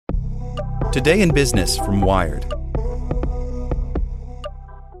Today in Business from Wired.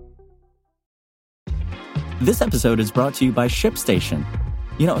 This episode is brought to you by ShipStation.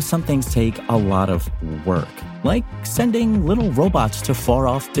 You know, some things take a lot of work, like sending little robots to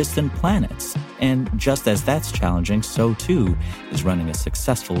far-off distant planets. And just as that's challenging, so too is running a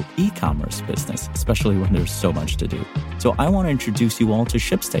successful e-commerce business, especially when there's so much to do. So I want to introduce you all to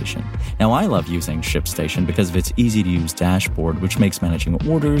ShipStation. Now, I love using ShipStation because of its easy-to-use dashboard, which makes managing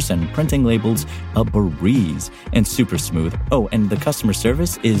orders and printing labels a breeze and super smooth. Oh, and the customer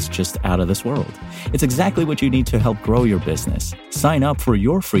service is just out of this world. It's exactly what you need to help grow your business. Sign up for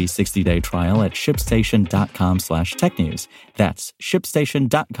your free 60-day trial at shipstation.com/technews. That's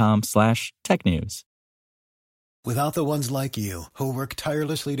shipstation.com/technews. Without the ones like you, who work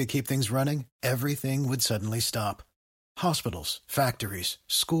tirelessly to keep things running, everything would suddenly stop. Hospitals, factories,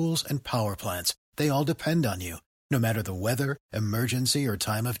 schools, and power plants, they all depend on you. No matter the weather, emergency, or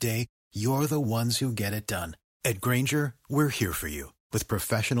time of day, you're the ones who get it done. At Grainger, we're here for you with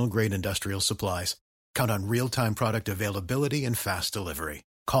professional-grade industrial supplies. Count on real-time product availability and fast delivery.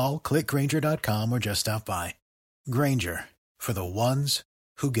 Call, click Grainger.com, or just stop by. Grainger, for the ones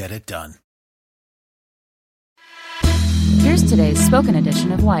who get it done. Here's today's spoken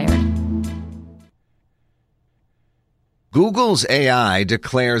edition of Wired. Google's AI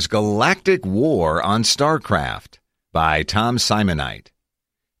declares galactic war on StarCraft by Tom Simonite.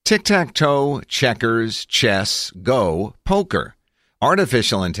 Tic-tac-toe, checkers, chess, Go, poker.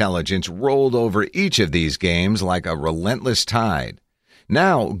 Artificial intelligence rolled over each of these games like a relentless tide.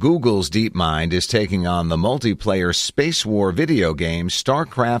 Now, Google's DeepMind is taking on the multiplayer space war video game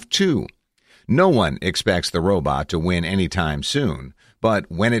StarCraft II. No one expects the robot to win anytime soon,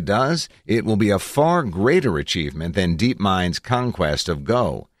 but when it does, it will be a far greater achievement than DeepMind's conquest of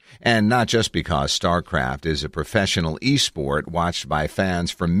Go. And not just because StarCraft is a professional esport watched by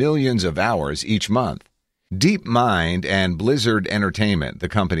fans for millions of hours each month. DeepMind and Blizzard Entertainment, the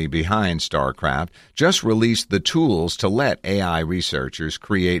company behind StarCraft, just released the tools to let AI researchers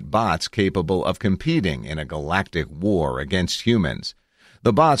create bots capable of competing in a galactic war against humans.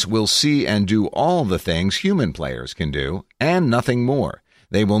 The bots will see and do all the things human players can do, and nothing more.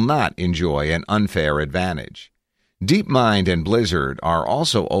 They will not enjoy an unfair advantage. DeepMind and Blizzard are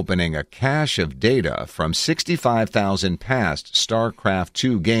also opening a cache of data from 65,000 past StarCraft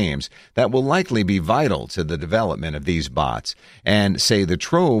II games that will likely be vital to the development of these bots, and say the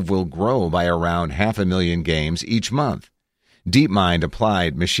trove will grow by around 500,000 games each month. DeepMind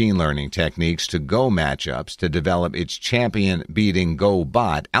applied machine learning techniques to Go matchups to develop its champion-beating Go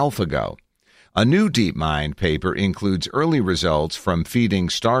bot, AlphaGo. A new DeepMind paper includes early results from feeding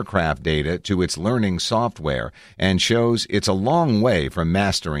StarCraft data to its learning software and shows it's a long way from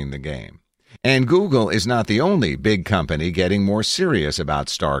mastering the game. And Google is not the only big company getting more serious about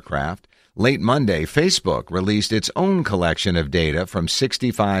StarCraft. Late Monday, Facebook released its own collection of data from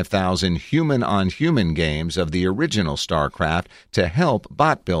 65,000 human-on-human games of the original StarCraft to help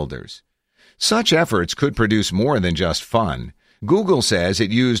bot builders. Such efforts could produce more than just fun. Google says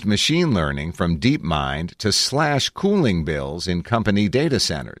it used machine learning from DeepMind to slash cooling bills in company data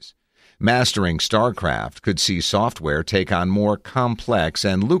centers. Mastering StarCraft could see software take on more complex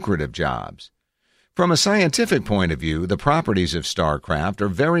and lucrative jobs. From a scientific point of view, the properties of StarCraft are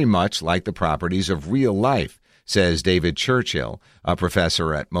very much like the properties of real life, says David Churchill, a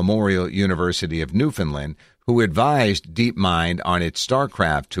professor at Memorial University of Newfoundland, who advised DeepMind on its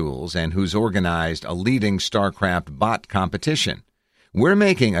StarCraft tools and who's organized a leading StarCraft bot competition. We're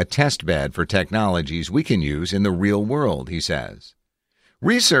making a test bed for technologies we can use in the real world, he says.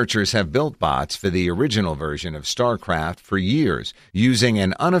 Researchers have built bots for the original version of StarCraft for years using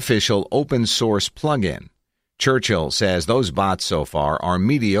an unofficial open-source plugin. Churchill says those bots so far are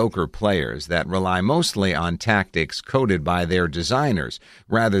mediocre players that rely mostly on tactics coded by their designers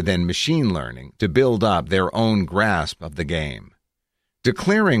rather than machine learning to build up their own grasp of the game.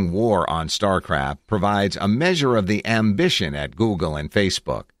 Declaring war on StarCraft provides a measure of the ambition at Google and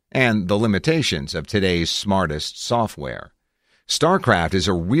Facebook and the limitations of today's smartest software. StarCraft is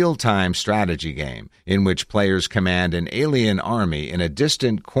a real-time strategy game in which players command an alien army in a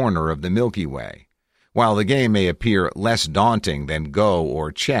distant corner of the Milky Way. While the game may appear less daunting than Go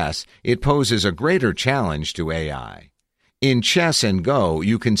or chess, it poses a greater challenge to AI. In chess and Go,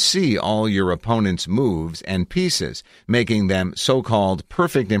 you can see all your opponent's moves and pieces, making them so-called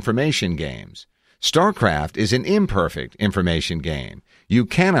perfect information games. StarCraft is an imperfect information game. You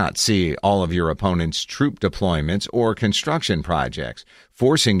cannot see all of your opponent's troop deployments or construction projects,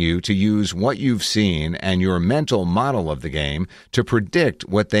 forcing you to use what you've seen and your mental model of the game to predict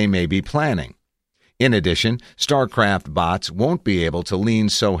what they may be planning. In addition, StarCraft bots won't be able to lean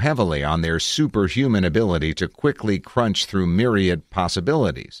so heavily on their superhuman ability to quickly crunch through myriad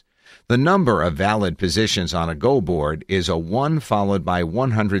possibilities. The number of valid positions on a Go board is a 1 followed by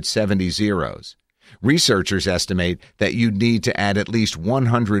 170 zeros. Researchers estimate that you'd need to add at least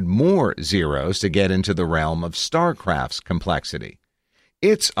 100 more zeros to get into the realm of StarCraft's complexity.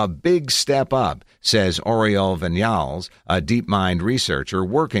 It's a big step up, says Oriol Vinyals, a DeepMind researcher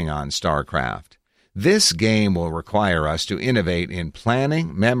working on StarCraft. This game will require us to innovate in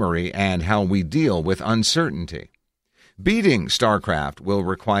planning, memory, and how we deal with uncertainty. Beating StarCraft will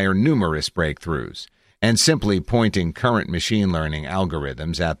require numerous breakthroughs, and simply pointing current machine learning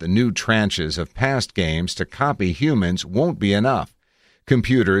algorithms at the new tranches of past games to copy humans won't be enough.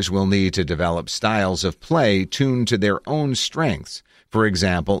 Computers will need to develop styles of play tuned to their own strengths, for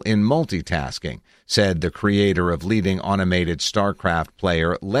example, in multitasking, said the creator of leading automated StarCraft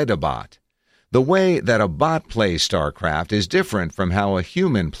player Ledabot. The way that a bot plays StarCraft is different from how a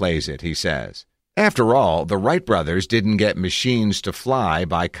human plays it, he says. After all, the Wright brothers didn't get machines to fly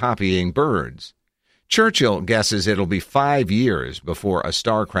by copying birds. Churchill guesses it'll be 5 years before a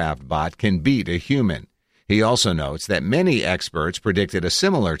StarCraft bot can beat a human. He also notes that many experts predicted a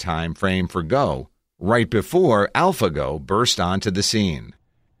similar time frame for Go, right before AlphaGo burst onto the scene.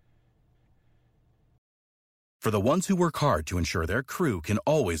 For the ones who work hard to ensure their crew can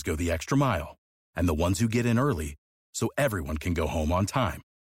always go the extra mile, and the ones who get in early so everyone can go home on time,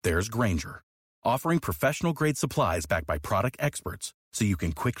 there's Grainger, offering professional-grade supplies backed by product experts so you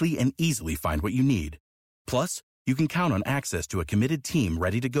can quickly and easily find what you need. Plus, you can count on access to a committed team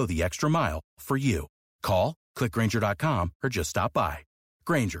ready to go the extra mile for you. Call, click Grainger.com, or just stop by.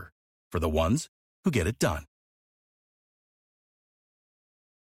 Grainger, for the ones who get it done.